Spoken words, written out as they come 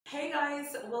Hey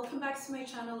guys, welcome back to my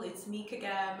channel. It's Meek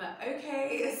again.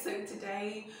 Okay, so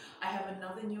today I have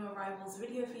another new arrivals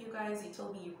video for you guys. You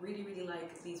told me you really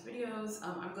like these videos.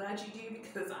 I'm glad you do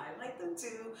because I like them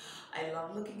too. I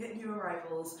love looking at new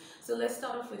arrivals. So let's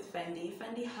start off with Fendi.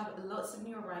 Fendi have lots of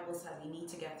new arrivals that we need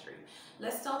to get through.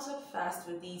 Let's start off first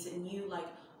with these new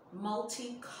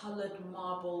multicolored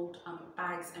marbled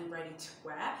bags and ready to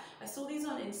wear. I saw these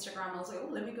on Instagram. I was like, oh,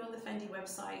 let me go on the Fendi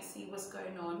website, see what's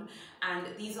going on. And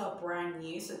these are brand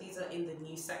new, so these are in the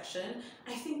new section.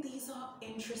 I think these are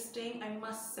interesting, I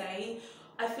must say.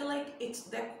 I feel like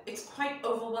it's quite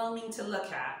overwhelming to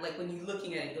look at. Like when you're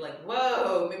looking at it, you're like,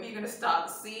 whoa, maybe you're gonna start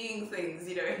seeing things,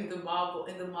 you know, in the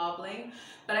marbling.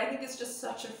 But I think it's just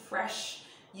such a fresh,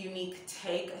 unique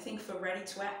take. I think for ready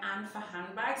to wear and for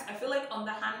handbags. I feel like on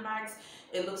the handbags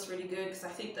it looks really good because I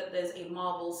think that there's a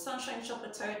marble sunshine shopper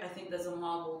tote. I think there's a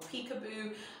marble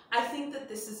peekaboo. I think that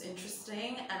this is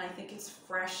interesting and I think it's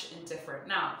fresh and different.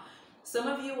 Now, some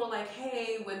of you were like,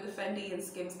 hey, when the Fendi and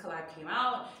Skims collab came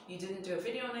out, you didn't do a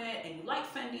video on it and you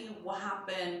like Fendi, what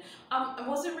happened? I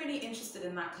wasn't really interested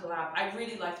in that collab. I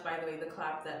really liked, by the way, the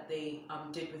collab that they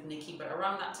did with Nicki, but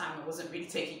around that time I wasn't really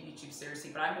taking YouTube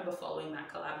seriously, but I remember following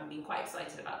that collab and being quite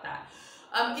excited about that.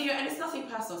 You know, and it's nothing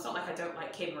personal. It's not like I don't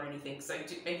like Kim or anything. So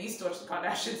I used to watch the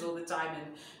Kardashians all the time and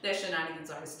their shenanigans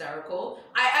are hysterical.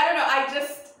 I don't know,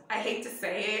 I hate to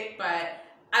say it, but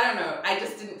I don't know, I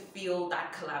just didn't feel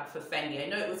that collab for Fendi. I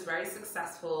know it was very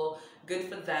successful, good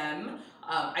for them.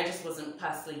 I just wasn't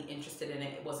personally interested in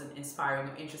it. It wasn't inspiring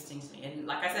or interesting to me. And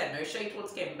like I said, no shade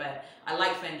towards Kim, but I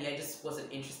like Fendi, I just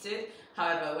wasn't interested.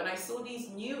 However, when I saw these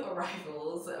new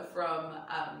arrivals from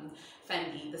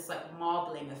Fendi, this like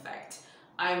marbling effect,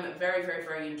 I'm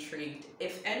very intrigued.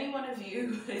 If any one of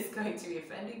you is going to a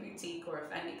Fendi boutique or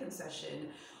a Fendi concession,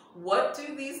 what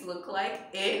do these look like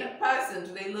in person?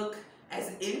 Do they look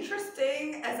as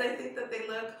interesting as I think that they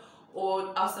look,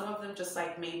 or are some of them just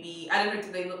like maybe, I don't know,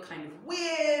 do they look kind of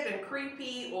weird and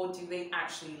creepy, or do they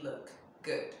actually look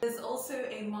good? There's also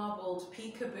a marbled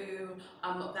peekaboo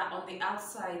that on the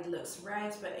outside looks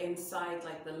red, but inside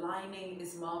like the lining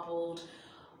is marbled.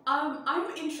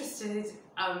 I'm interested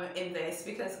in this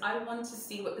because I want to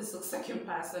see what this looks like in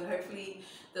person. Hopefully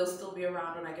they'll still be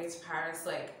around when I go to Paris.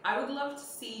 Like, I would love to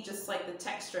see just like the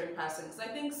texture in person, because I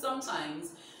think sometimes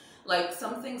like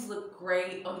some things look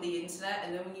great on the internet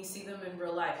and then when you see them in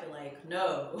real life you're like,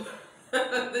 no,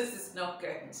 this is not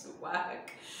going to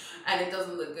work and it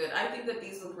doesn't look good. I think that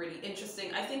these look really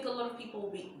interesting. I think a lot of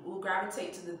people will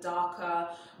gravitate to the darker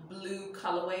blue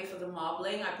colorway for the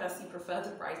marbling. I personally prefer the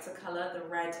brighter color, the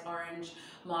red orange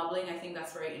marbling. I think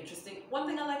that's very interesting. One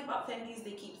thing I like about Fendi is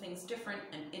they keep things different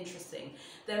and interesting.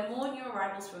 There are more new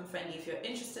arrivals from Fendi. If you're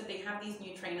interested, they have these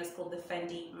new trainers called the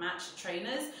Fendi Match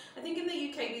trainers. I think in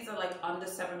the UK these are like under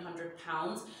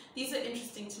 £700. These are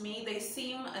interesting to me. They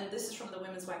seem, and this is from the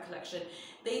women's wear collection,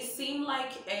 they seem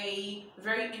like a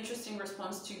very interesting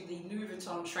response to the Louis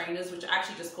Vuitton trainers, which are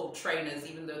actually just called trainers,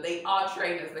 even though they are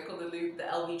trainers. They're called the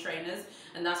LV trainers,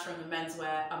 and that's from the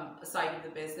menswear side of the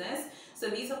business. So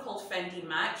these are called Fendi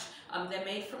Match. They're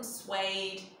made from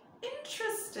suede.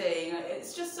 Interesting.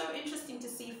 It's just so interesting to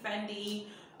see Fendi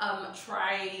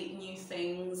try new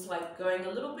things, like going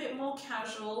a little bit more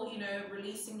casual, you know,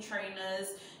 releasing trainers.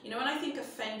 You know, when I think of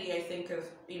Fendi, I think of,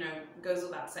 you know, goes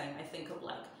without saying, I think of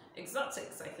like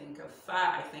exotics, I think of fur,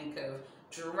 I think of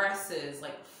dresses,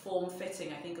 like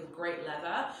form-fitting, I think of great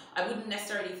leather. I wouldn't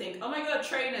necessarily think, oh my god,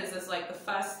 trainers is like the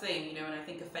first thing, you know, when I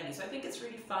think of Fendi. So I think it's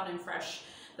really fun and fresh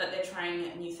that they're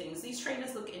trying new things. These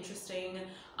trainers look interesting,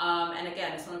 and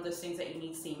again, it's one of those things that you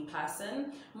need to see in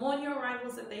person. More new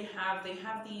arrivals that they have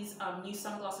these new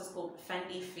sunglasses called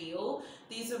Fendi Feel.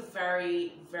 These are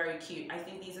very cute. I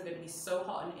think these are going to be so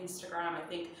hot on Instagram. I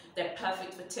think they're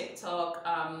perfect for TikTok.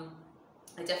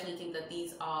 I definitely think that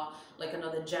these are like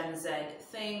another Gen Z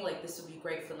thing. Like, this would be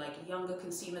great for like younger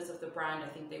consumers of the brand. I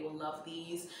think they will love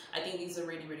these. I think these are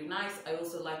really nice. I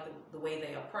also like the way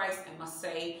they are priced, I must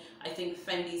say. I think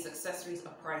Fendi's accessories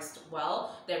are priced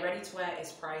well. Their ready to wear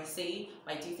is pricey,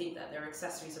 but I do think that their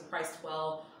accessories are priced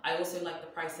well. I also like the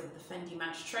price of the Fendi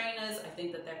Match trainers. I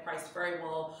think that they're priced very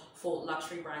well for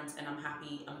luxury brands, and I'm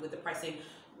happy with the pricing.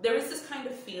 There is this kind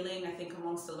of feeling, I think,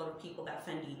 amongst a lot of people that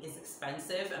Fendi is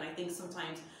expensive, and I think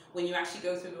sometimes when you actually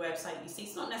go through the website, you see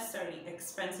it's not necessarily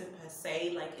expensive per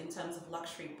se, like in terms of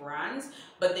luxury brands,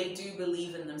 but they do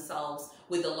believe in themselves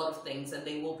with a lot of things, and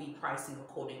they will be pricing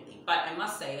accordingly. But I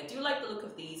must say, I do like the look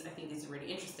of these. I think these are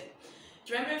really interesting.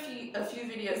 Do you remember a few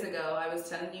videos ago, I was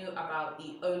telling you about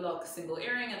the O-Lock single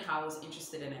earring and how I was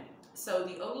interested in it? So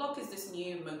the O-Lock is this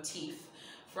new motif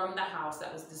from the house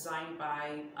that was designed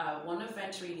by one of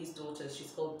Venturini's daughters.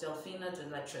 She's called Delfina de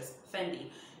Lettres Fendi.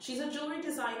 She's a jewelry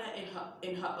designer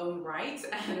in her own right,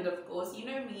 and of course, you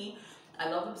know me, I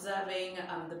love observing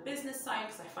the business side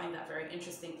because I find that very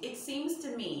interesting. It seems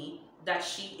to me that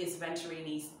she is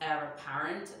Venturini's heir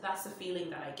apparent. That's the feeling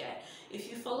that I get. If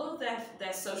you follow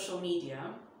their social media,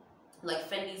 like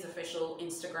Fendi's official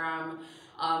Instagram,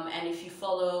 and if you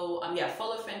follow,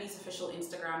 follow Fendi's official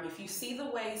Instagram. If you see the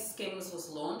way Skims was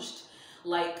launched,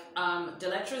 like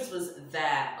Delettres was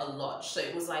there a lot. So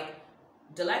it was like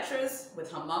Delettres with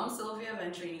her mom Sylvia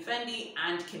Venturini Fendi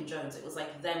and Kim Jones. It was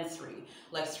like them three,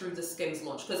 like through the Skims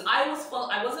launch. Because I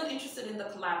wasn't interested in the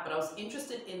collab, but I was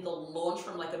interested in the launch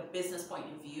from like a business point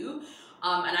of view.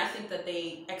 And I think that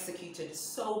they executed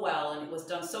so well, and it was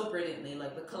done so brilliantly.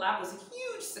 Like the collab was a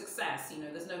huge success, you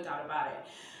know, there's no doubt about it.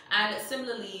 And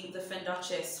similarly, the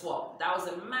Fendace swap, that was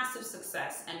a massive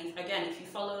success. And if you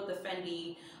follow the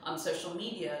Fendi social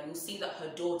media, you'll see that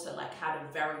her daughter like had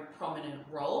a very prominent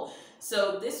role.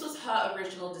 So this was her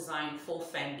original design for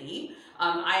Fendi.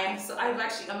 I'm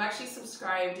actually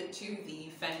subscribed to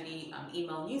the Fendi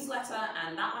email newsletter,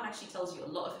 and that one actually tells you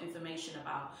a lot of information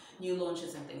about new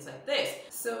launches and things like this.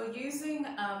 So using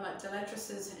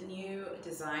Delettres' new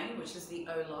design, which is the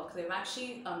O-Lock, they've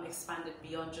actually expanded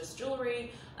beyond just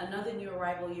jewelry. Another new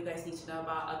arrival you guys need to know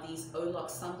about are these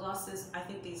O-Lock sunglasses. I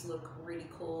think these look really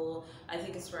cool. I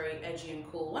think it's very edgy and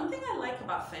cool. One thing I like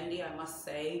about Fendi, I must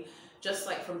say, just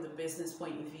like from the business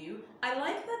point of view, I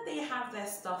like that they have their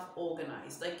stuff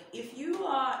organized. Like if you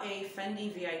are a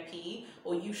Fendi VIP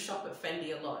or you shop at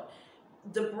Fendi a lot,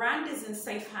 the brand is in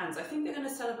safe hands. I think they're going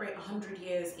to celebrate 100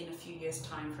 years in a few years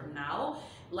time from now.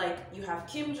 Like you have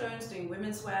Kim Jones doing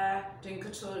women's wear, doing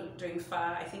couture, doing fur.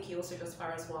 I think he also does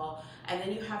fur as well. And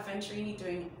then you have Venturini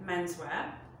doing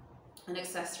menswear and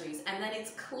accessories. And then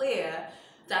it's clear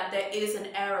that there is an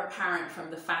heir apparent from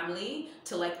the family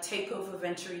to like take over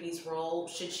Venturini's role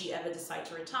should she ever decide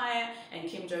to retire, and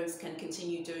Kim Jones can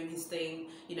continue doing his thing,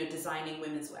 you know, designing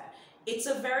women's wear. It's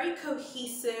a very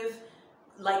cohesive,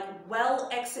 like well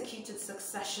executed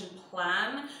succession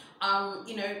plan.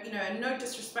 And no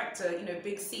disrespect to, you know,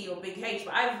 Big C or Big H,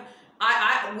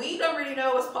 but we don't really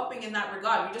know what's popping in that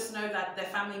regard. We just know that their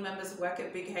family members work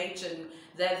at Big H and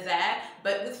they're there.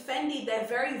 But with Fendi, they're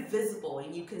very visible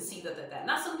and you can see that they're there. And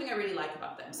that's something I really like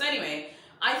about them. So anyway,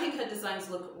 I think her designs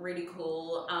look really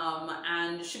cool,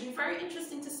 and should be very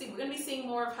interesting to see. We're going to be seeing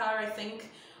more of her, I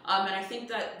think. And I think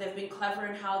that they've been clever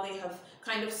in how they have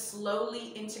kind of slowly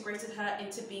integrated her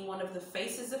into being one of the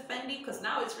faces of Fendi, because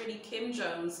now it's really Kim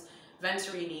Jones,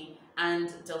 Venturini, and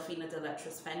Delfina de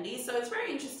Lettres Fendi. So it's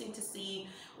very interesting to see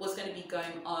what's going to be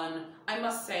going on. I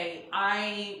must say,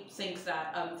 I think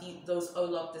that those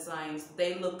O-Lock designs,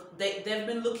 they've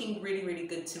been looking really, really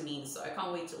good to me. So I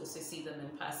can't wait to also see them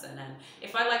in person. And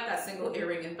if I like that single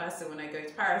earring in person when I go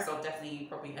to Paris, I'll definitely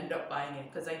probably end up buying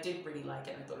it because I did really like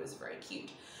it and I thought it was very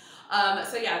cute.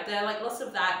 So yeah, there are like lots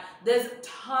of that. There's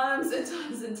tons and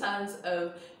tons and tons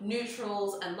of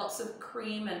neutrals and lots of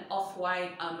cream and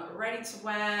off-white ready to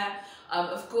wear.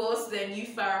 Of course, their new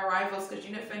fur arrivals, because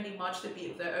you know Fendi march the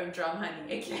beat of their own drum,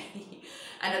 honey, okay?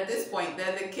 And at this point,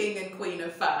 they're the king and queen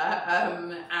of fur.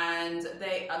 And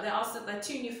there are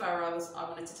two new fur arrivals I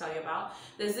wanted to tell you about.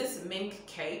 There's this mink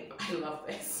cape. I love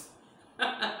this.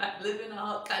 I live in a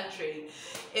hot country.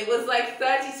 It was like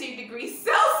 32 degrees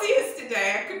Celsius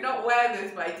today. I could not wear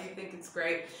this, but I do think it's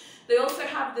great. They also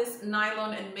have this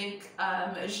nylon and mink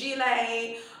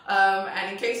gilet.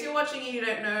 And in case you're watching and you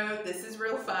don't know, this is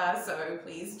real fur, so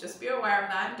please just be aware of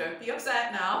that. Don't be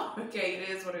upset now. Okay, it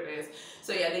is what it is.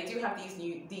 So yeah, they do have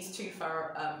these two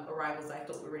fur arrivals I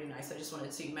thought were really nice. I just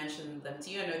wanted to mention them to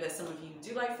you. I know there's some of you who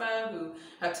do like fur who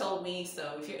have told me,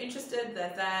 so if you're interested,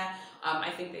 they're there.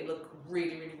 I think they look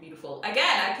really, really beautiful.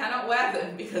 Again, I cannot wear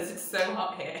them because it's so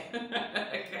hot here.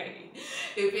 Okay,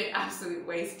 it would be an absolute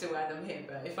waste to wear them here,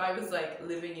 but if I was like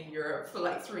living in Europe for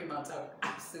like 3 months, I would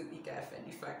absolutely get a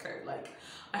Fendi fur coat. Like,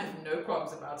 I have no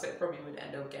qualms about it. Probably would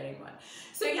end up getting one.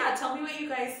 So yeah, tell me what you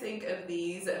guys think of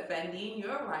these Fendi new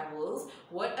arrivals.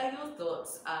 What are your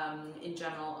thoughts in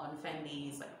general on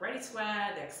Fendi's like ready to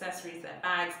wear, their accessories, their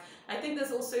bags? I think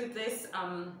there's also this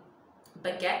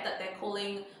baguette that they're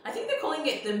calling, I think they're calling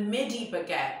it the midi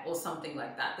baguette or something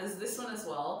like that. There's this one as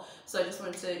well, so I just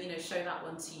wanted to, you know, show that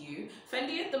one to you.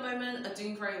 Fendi at the moment are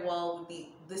doing very well with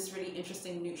this really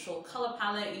interesting neutral color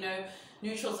palette. You know,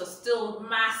 neutrals are still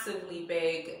massively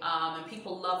big, and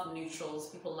people love neutrals.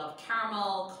 People love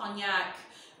caramel, cognac,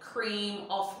 cream,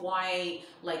 off-white,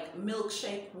 like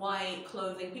milkshake white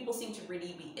clothing. People seem to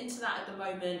really be into that at the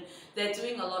moment. They're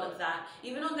doing a lot of that.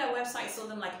 Even on their website, I saw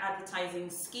them like advertising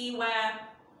ski wear.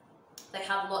 They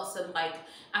have lots of like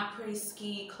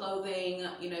après-ski clothing,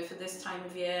 you know, for this time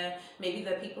of year. Maybe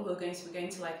there are people who are going to be going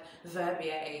to like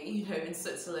Verbier, you know, in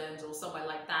Switzerland or somewhere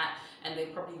like that, and they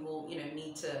probably will, you know,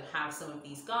 need to have some of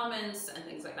these garments and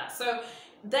things like that. So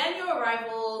then your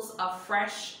arrivals are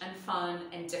fresh and fun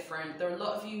and different. There are a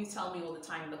lot of you who tell me all the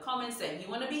time in the comments that you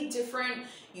want to be different,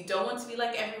 you don't want to be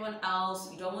like everyone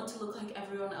else, you don't want to look like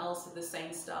everyone else with the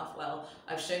same stuff. Well,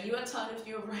 I've shown you a ton of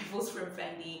new arrivals from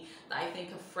Fendi that I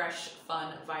think are fresh,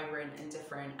 fun, vibrant and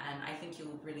different, and I think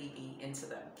you'll really be into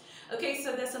them. Okay,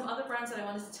 so there's some other brands that I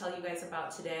wanted to tell you guys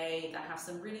about today that have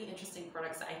some really interesting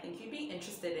products that I think you'd be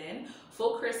interested in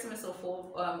for Christmas or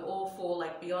for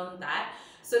like beyond that.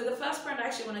 So the first brand I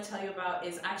actually want to tell you about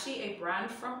is actually a brand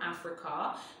from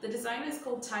Africa. The designer is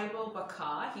called Taibo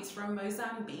Bacar. He's from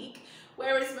Mozambique.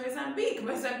 Where is Mozambique?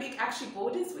 Mozambique actually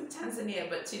borders with Tanzania,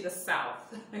 but to the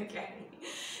south. Okay,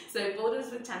 so it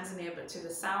borders with Tanzania, but to the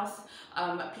south.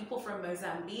 People from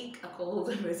Mozambique are called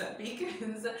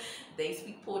Mozambicans. They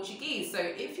speak Portuguese. So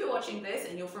if you're watching this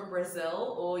and you're from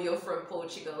Brazil or you're from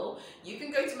Portugal, you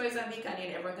can go to Mozambique and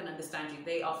everyone can understand you.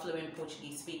 They are fluent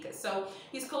Portuguese speakers. So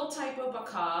he's called Taibo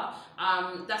Bacar.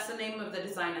 That's the name of the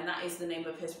design, and that is the name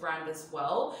of his brand as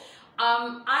well.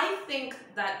 I think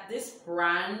that this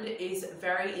brand is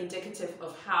very indicative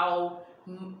of how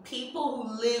people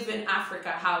who live in Africa,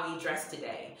 how we dress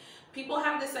today. People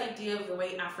have this idea of the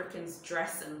way Africans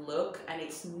dress and look, and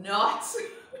it's not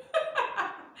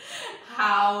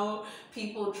how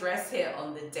people dress here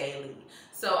on the daily.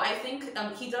 So I think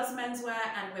he does menswear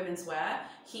and women's wear.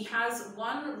 He has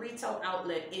one retail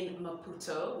outlet in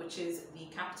Maputo, which is the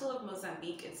capital of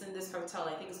Mozambique. It's in this hotel,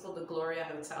 I think it's called the Gloria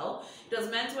Hotel. He does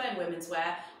menswear and women's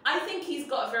wear. I think he's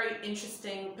got a very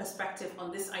interesting perspective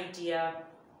on this idea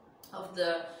of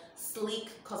the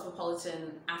sleek,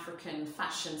 cosmopolitan African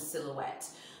fashion silhouette.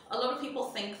 A lot of people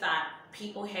think that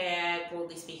people here,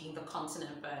 broadly speaking, the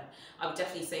continent, but I would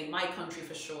definitely say my country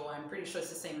for sure. I'm pretty sure it's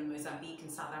the same in Mozambique, in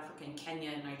South Africa, in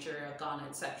Kenya, Nigeria, Ghana,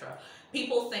 etc.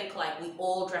 People think like we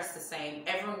all dress the same.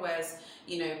 Everyone wears,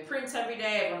 you know, prints every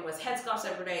day. Everyone wears headscarves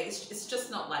every day. It's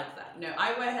just not like that. You know,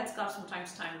 I wear headscarves from time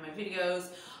to time in my videos,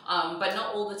 but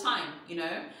not all the time. You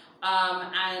know.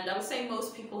 And I would say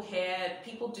most people here,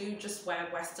 people do just wear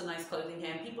westernized clothing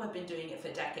here, and people have been doing it for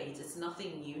decades. It's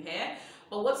nothing new here.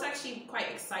 But what's actually quite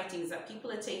exciting is that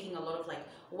people are taking a lot of like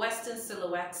Western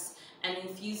silhouettes and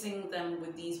infusing them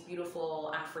with these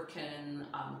beautiful African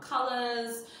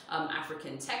colors,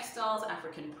 African textiles,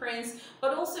 African prints,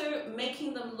 but also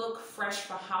making them look fresh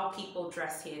for how people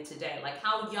dress here today. Like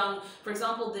how young, for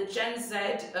example, the Gen Z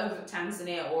of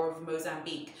Tanzania or of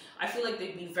Mozambique, I feel like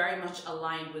they'd be very much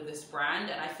aligned with this brand,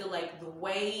 and I feel like the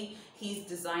way he's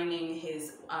designing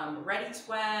his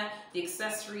ready-to-wear, the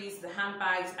accessories, the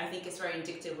handbags, I think it's very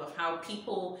indicative of how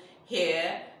people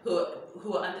here who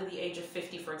are under the age of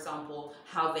 50, for example,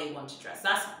 how they want to dress.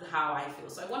 That's how I feel.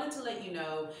 So I wanted to let you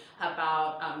know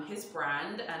about his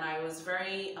brand, and I was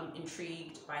very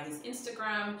intrigued by his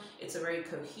Instagram. It's a very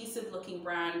cohesive looking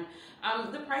brand.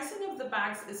 The pricing of the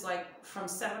bags is like from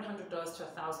 $700 to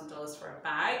 $1,000 for a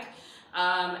bag.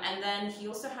 And then he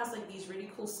also has like these really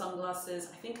cool sunglasses.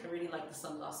 I think I really like the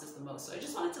sunglasses the most. So I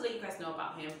just wanted to let you guys know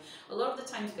about him. A lot of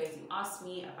the times you guys ask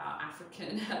me about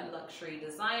African luxury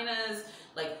designers,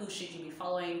 like who should you be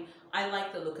following. I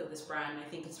like the look of this brand. I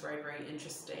think it's very, very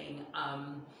interesting.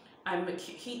 I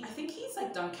think he's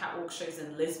like done catwalk shows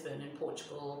in Lisbon in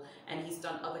Portugal, and he's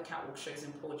done other catwalk shows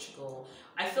in Portugal.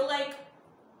 I feel like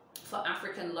for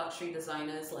African luxury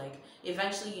designers, like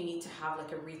eventually you need to have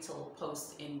like a retail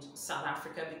post in South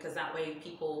Africa, because that way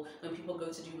people, when people go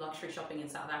to do luxury shopping in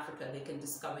South Africa, they can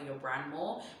discover your brand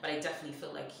more. But I definitely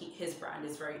feel like his brand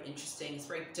is very interesting. It's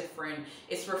very different.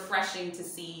 It's refreshing to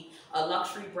see a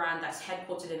luxury brand that's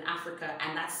headquartered in Africa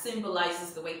and that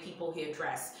symbolizes the way people here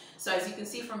dress. So as you can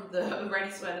see from the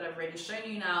ready-to-wear that I've already shown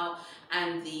you now,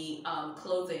 and the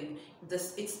clothing,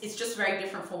 it's just very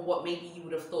different from what maybe you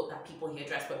would have thought that people here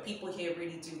dress, but people here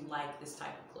really do like this type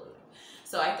of clothing.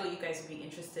 So I thought you guys would be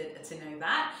interested to know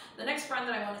that. The next brand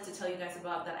that I wanted to tell you guys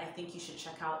about that I think you should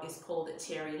check out is called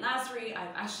Thierry Lasry.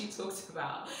 I've actually talked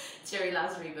about Thierry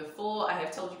Lasry before. I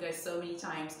have told you guys so many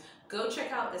times, go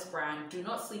check out this brand. Do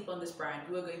not sleep on this brand.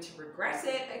 You are going to regret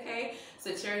it, okay?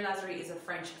 So Thierry Lasry is a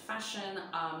French fashion,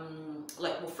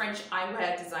 French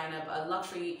eyewear designer, but a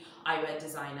luxury eyewear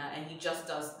designer. And he just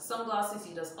does sunglasses,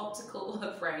 he does optical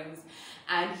frames,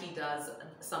 and he does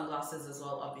sunglasses as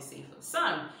well, obviously, for the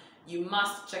sun. You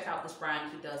must check out this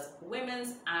brand. He does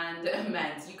women's and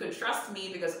men's. You can trust me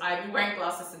because I've been wearing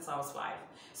glasses since I was 5.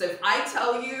 So if I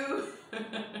tell you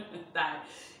that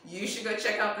You should go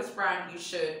check out this brand. You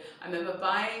should. I remember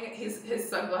buying his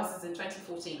sunglasses in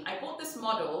 2014. I bought this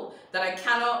model that I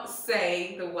cannot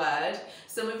say the word.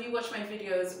 Some of you watch my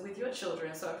videos with your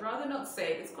children, so I'd rather not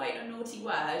say it. It's quite a naughty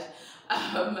word.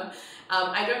 I don't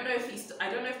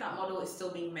know if that model is still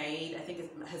being made. I think it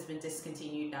has been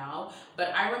discontinued now.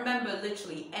 But I remember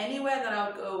literally anywhere that I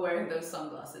would go wearing those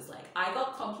sunglasses, like I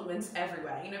got compliments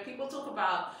everywhere. You know, people talk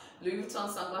about Louis Vuitton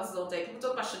sunglasses all day. People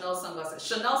talk about Chanel sunglasses.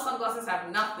 Chanel sunglasses have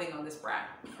nothing on this brand,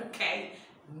 okay?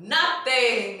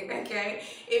 Nothing, okay?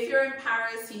 If you're in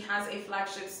Paris, he has a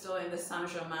flagship store in the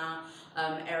Saint-Germain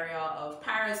area of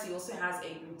Paris. He also has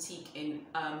a boutique in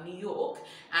New York,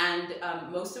 and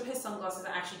most of his sunglasses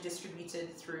are actually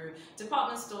distributed through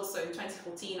department stores. So in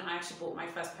 2014, I actually bought my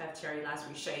first pair of Thierry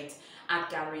Lasry shades at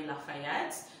Galeries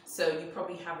Lafayette. So you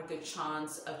probably have a good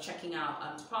chance of checking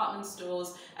out department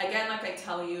stores. Again, like I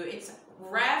tell you, it's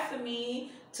rare for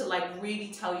me to like really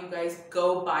tell you guys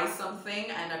go buy something,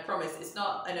 and I promise it's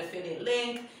not an affiliate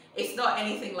link, it's not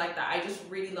anything like that. I just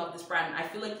really love this brand. I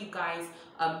feel like you guys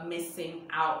are missing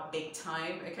out big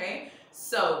time, okay?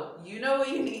 So you know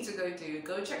what you need to go do.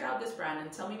 Go check out this brand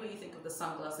and tell me what you think of the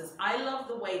sunglasses. I love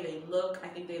the way they look. I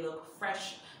think they look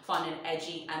fresh, fun and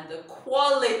edgy, and the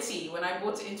quality when I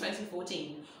bought it in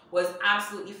 2014 was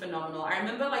absolutely phenomenal. I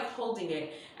remember like holding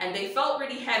it and they felt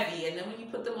really heavy, and then when you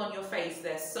put them on your face,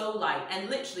 they're so light, and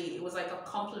literally it was like a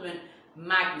compliment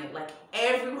magnet. Like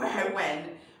everywhere I went,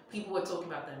 people were talking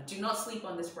about them. Do not sleep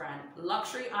on this brand.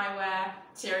 Luxury eyewear,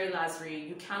 Thierry Lasry,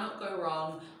 you cannot go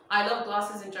wrong. I love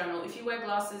glasses in general. If you wear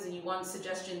glasses and you want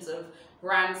suggestions of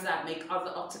brands that make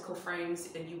other optical frames,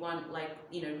 and you want like,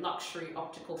 you know, luxury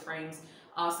optical frames,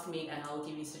 ask me and I'll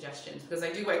give you suggestions, because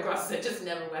I do wear glasses, I just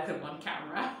never wear them on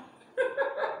camera.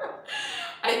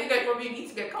 I think I probably need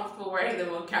to get comfortable wearing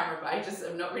them on camera, but I just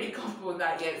am not really comfortable with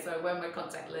that yet, so I wear my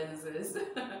contact lenses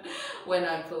when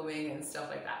I'm filming and stuff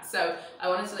like that. So I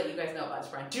wanted to let you guys know about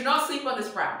this brand. Do not sleep on this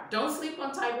brand. Don't sleep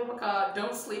on Taibo Bacar.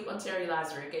 Don't sleep on Thierry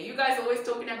Lasry, okay? You guys are always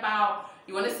talking about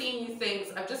you want to see new things.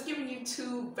 I've just given you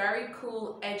two very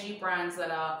cool, edgy brands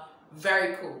that are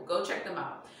very cool. Go check them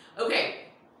out. Okay.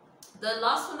 The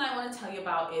last one I want to tell you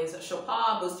about is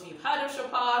Chopard. Most of you have heard of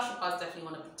Chopard. Chopard is definitely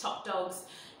one of the top dogs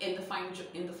in the fine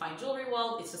jewelry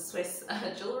world. It's a Swiss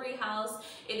jewelry house.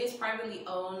 It is privately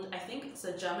owned. I think it's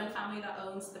a German family that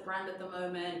owns the brand at the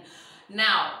moment.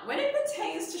 Now, when it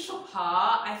pertains to Chopard,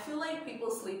 I feel like people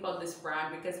sleep on this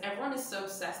brand because everyone is so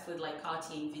obsessed with like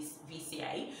Cartier and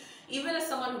VCA. Even as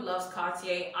someone who loves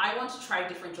Cartier, I want to try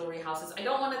different jewelry houses. I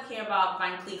don't want to hear about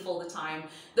Van Cleef all the time.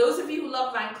 Those of you who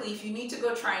love Van Cleef, you need to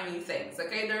go try new things,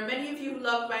 okay? There are many of you who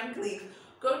love Van Cleef.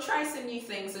 Go try some new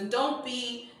things, and don't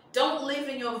live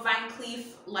in your Van Cleef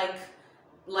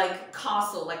like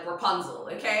castle, like Rapunzel,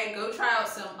 okay? Go try out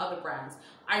some other brands.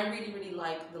 I really, really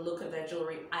like the look of their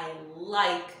jewelry. I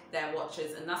like their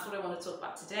watches, and that's what I want to talk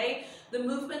about today. The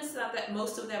movements that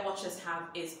most of their watches have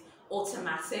is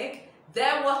automatic.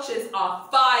 Their watches are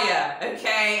fire,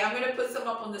 okay? I'm going to put some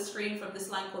up on the screen from this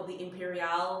line called the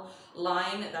Imperial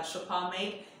line that Chopard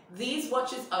make. These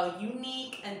watches are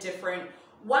unique and different.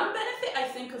 One benefit I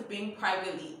think of being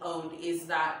privately owned is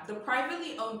that the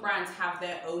privately owned brands have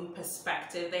their own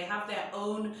perspective. They have their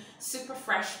own super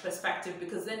fresh perspective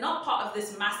because they're not part of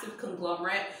this massive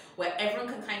conglomerate where everyone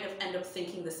can kind of end up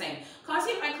thinking the same.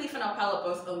 Cartier, Van Cleef and Arpels are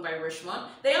both owned by Richemont.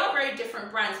 They are very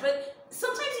different brands, but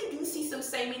sometimes you do see some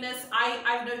sameness.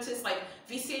 I've noticed like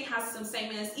VCA has some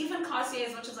sameness. Even Cartier,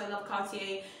 as much as I love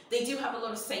Cartier, they do have a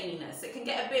lot of sameness. It can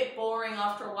get a bit boring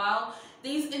after a while.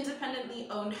 These independently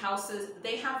owned houses,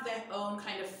 they have their own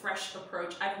kind of fresh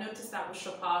approach. I've noticed that with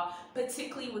Chopard,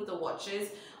 particularly with the watches.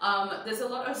 There's a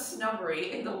lot of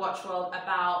snobbery in the watch world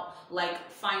about like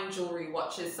fine jewelry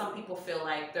watches. Some people feel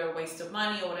like they're a waste of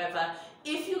money or whatever.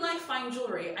 If you like fine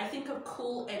jewelry, I think a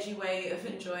cool, edgy way of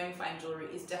enjoying fine jewelry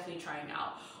is definitely trying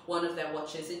out one of their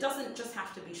watches. It doesn't just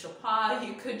have to be Chopard.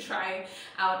 You could try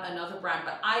out another brand,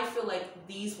 but I feel like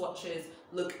these watches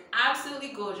look absolutely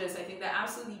gorgeous. I think they're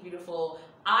absolutely beautiful.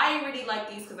 I really like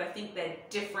these because I think they're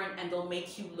different and they'll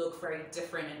make you look very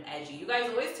different and edgy. You guys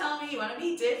always tell me you want to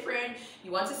be different,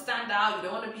 you want to stand out, you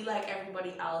don't want to be like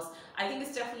everybody else. I think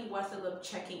it's definitely worth a look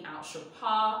checking out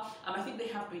Chopard. I think they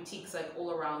have boutiques like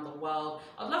all around the world.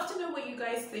 I'd love to know what you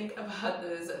guys think about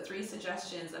those 3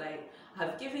 suggestions that I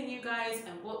have given you guys,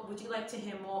 and what would you like to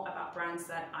hear more about brands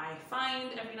that I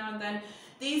find every now and then.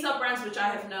 These are brands which I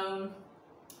have known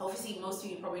Obviously, most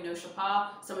of you probably know Chopard.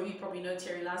 Some of you probably know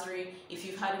Thierry Lasry. If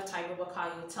you've heard of Taibo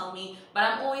Bacar, you'll tell me. But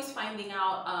I'm always finding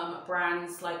out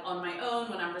brands like on my own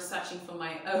when I'm researching for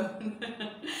my own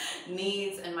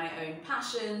needs and my own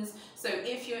passions. So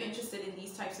if you're interested in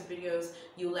these types of videos,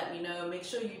 you let me know. Make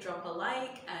sure you drop a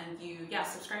like and you,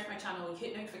 subscribe to my channel. You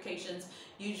hit notifications.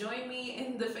 You join me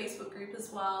in the Facebook group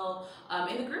as well.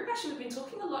 In the group, actually, we've been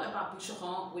talking a lot about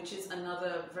Boucheron, which is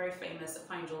another very famous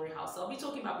fine jewelry house. So I'll be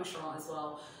talking about Boucheron as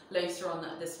well later on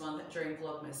this month during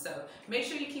Vlogmas. So make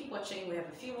sure you keep watching. We have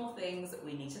a few more things that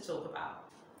we need to talk about.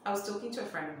 I was talking to a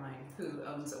friend of mine who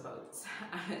owns a boat,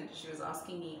 and she was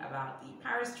asking me about the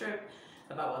Paris trip,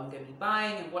 about what I'm going to be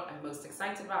buying and what I'm most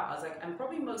excited about. I was like, I'm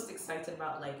probably most excited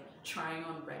about like trying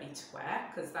on ready to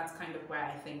wear, because that's kind of where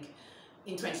I think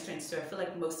in 2022, I feel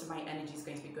like most of my energy is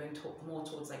going to be going more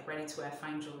towards like ready to wear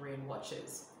fine jewelry and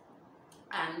watches.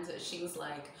 And she was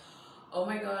like, oh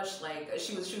my gosh, like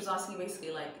she was asking basically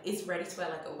like, is ready to wear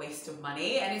like a waste of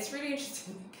money? And it's really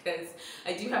interesting because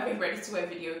I do have a ready to wear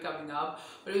video coming up,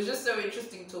 but it was just so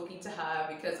interesting talking to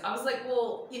her, because I was like,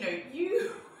 well, you know,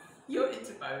 you're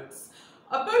into boats.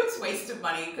 A boat's waste of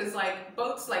money, because like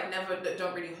boats like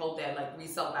don't really hold their like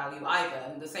resale value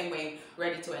either, in the same way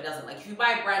ready to wear doesn't. Like if you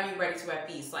buy a brand new ready to wear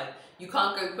piece, like you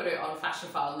can't go put it on Fashion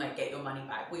File and like get your money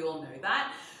back. We all know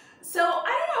that. So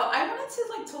I don't know, I wanted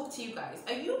to like talk to you guys.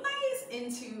 Are you guys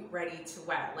into ready to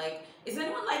wear? Like, is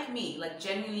anyone like me, like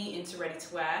genuinely into ready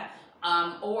to wear?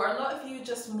 Or are a lot of you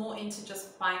just more into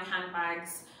just buying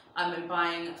handbags and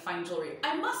buying fine jewelry?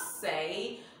 I must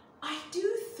say, I do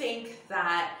think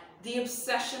that the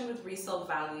obsession with resale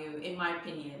value, in my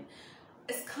opinion,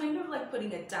 is kind of like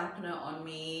putting a dampener on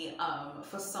me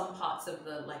for some parts of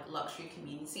the like luxury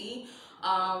community.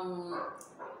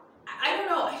 I don't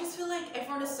know, I just feel like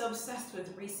everyone is so obsessed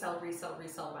with resale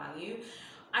value.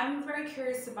 I'm very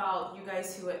curious about you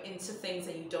guys who are into things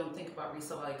that you don't think about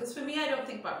resale value, because for me, I don't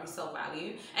think about resale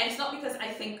value, and it's not because I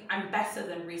think I'm better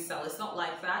than resale. It's not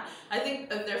like that. I think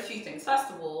there are a few things. First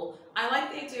of all, I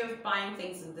like the idea of buying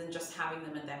things and then just having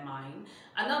them in their mine.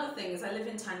 Another thing is I live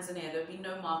in Tanzania. There would be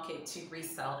no market to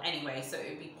resell anyway, so it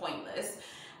would be pointless.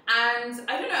 And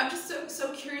I don't know, I'm just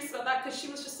so curious about that, because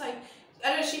she was just like, I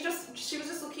don't know, she was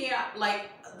just looking at like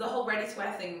the whole ready to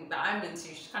wear thing that I'm into.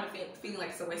 She's kind of feeling like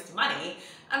it's a waste of money.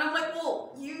 And I'm like,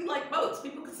 well, you like boats.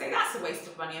 People could say that's a waste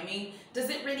of money. I mean, does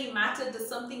it really matter? Does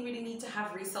something really need to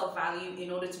have resale value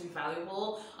in order to be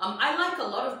valuable? I like a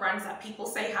lot of brands that people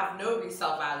say have no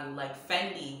resale value, like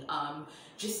Fendi,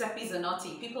 Giuseppe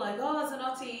Zanotti. People are like, oh,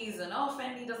 Zanotti's, and oh,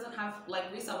 Fendi doesn't have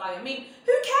like resale value. I mean,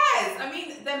 who cares? I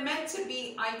mean, they're meant to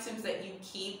be items that you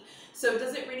keep. So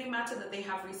does it really matter that they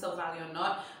have resale value or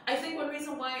not? I think one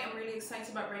reason why I'm really excited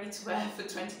about ready to wear for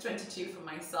 2022 for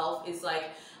myself is like,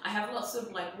 I have lots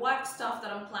of like work stuff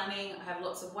that I'm planning. I have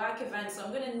lots of work events. So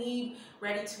I'm going to need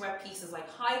ready to wear pieces, like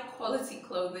high quality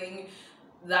clothing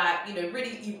that, you know,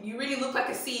 really, you really look like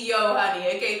a CEO, honey,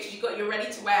 okay, because you got your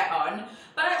ready to wear on.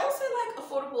 But I also like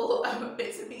affordable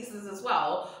bits and pieces as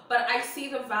well. But I see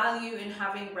the value in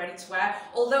having ready to wear,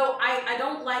 although I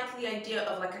don't like the idea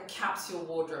of like a capsule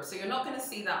wardrobe. So you're not going to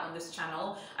see that on this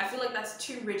channel. I feel like that's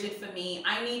too rigid for me.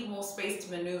 I need more space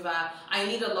to maneuver. I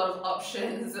need a lot of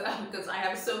options because I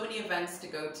have so many events to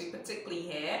go to, particularly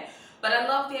here. But I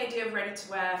love the idea of ready to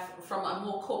wear from a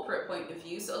more corporate point of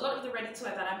view. So a lot of the ready to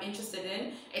wear that I'm interested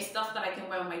in is stuff that I can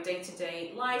wear on my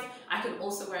day-to-day life. I can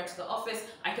also wear it to the office.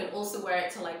 I can also wear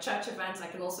it to like church events. I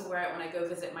can also wear it when I go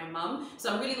visit my mum.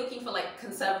 So I'm really looking for like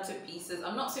conservative pieces.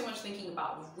 I'm not so much thinking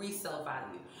about resale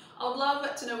value. I would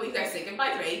love to know what you guys think. And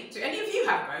by the way, do any of you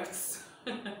have boats?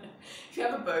 If you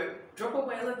have a boat, drop a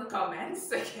whale in the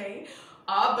comments, okay?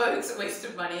 Are boats a waste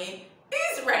of money?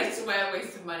 Is ready to wear a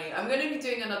waste of money? I'm going to be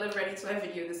doing another ready to wear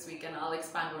video this week and I'll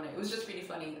expand on it. It was just really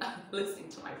funny listening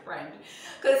to my friend,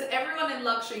 because everyone in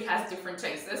luxury has different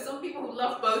tastes. There's some people who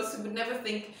love boats who would never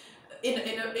think in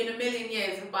a million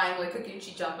years of buying like a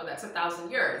Gucci jumper that's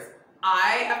 €1,000. I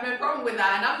have no problem with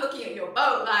that, and I'm looking at your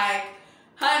boat like,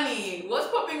 honey, what's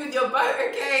popping with your boat,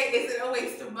 okay? Is it a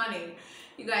waste of money?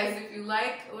 You guys, if you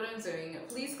like what I'm doing,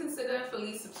 please consider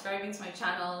fully subscribing to my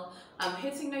channel.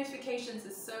 Hitting notifications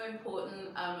is so important.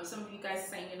 Some of you guys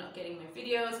saying you're not getting my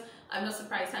videos. I'm not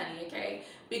surprised, honey, okay?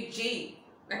 Big G,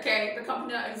 okay? The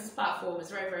company that owns this platform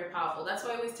is very, very powerful. That's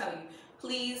why I always tell you,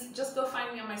 please just go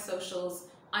find me on my socials.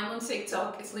 I'm on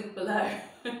TikTok, it's linked below.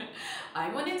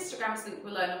 I'm on Instagram, it's linked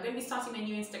below. And I'm going to be starting my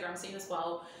new Instagram soon as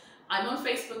well. I'm on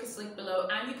Facebook, it's linked below.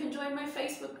 And you can join my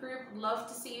Facebook group. Love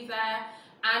to see you there.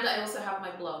 And I also have my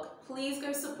blog. Please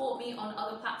go support me on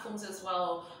other platforms as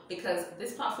well, because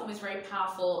this platform is very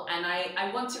powerful, and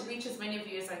I want to reach as many of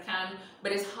you as I can,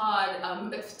 but it's hard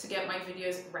to get my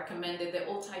videos recommended. There are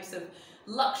all types of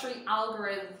luxury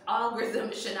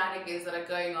algorithm shenanigans that are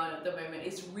going on at the moment.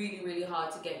 It's really, really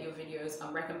hard to get your videos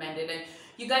recommended, and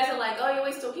you guys are like, oh, you're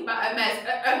always talking about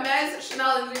Hermes,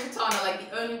 Chanel, and Louis Vuitton are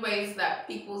like the only ways that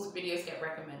people's videos get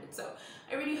recommended. So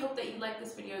I really hope that you like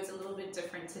this video. It's a little bit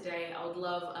different today. I would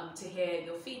love to hear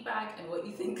your feedback and what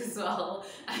you think as well.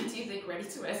 And do you think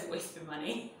ready-to-wear is wasting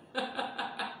money? I'd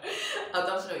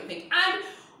love to know what you think. And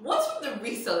what's with the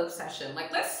resale obsession?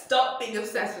 Like, let's stop being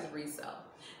obsessed with resale.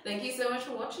 Thank you so much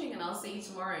for watching, and I'll see you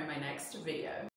tomorrow in my next video.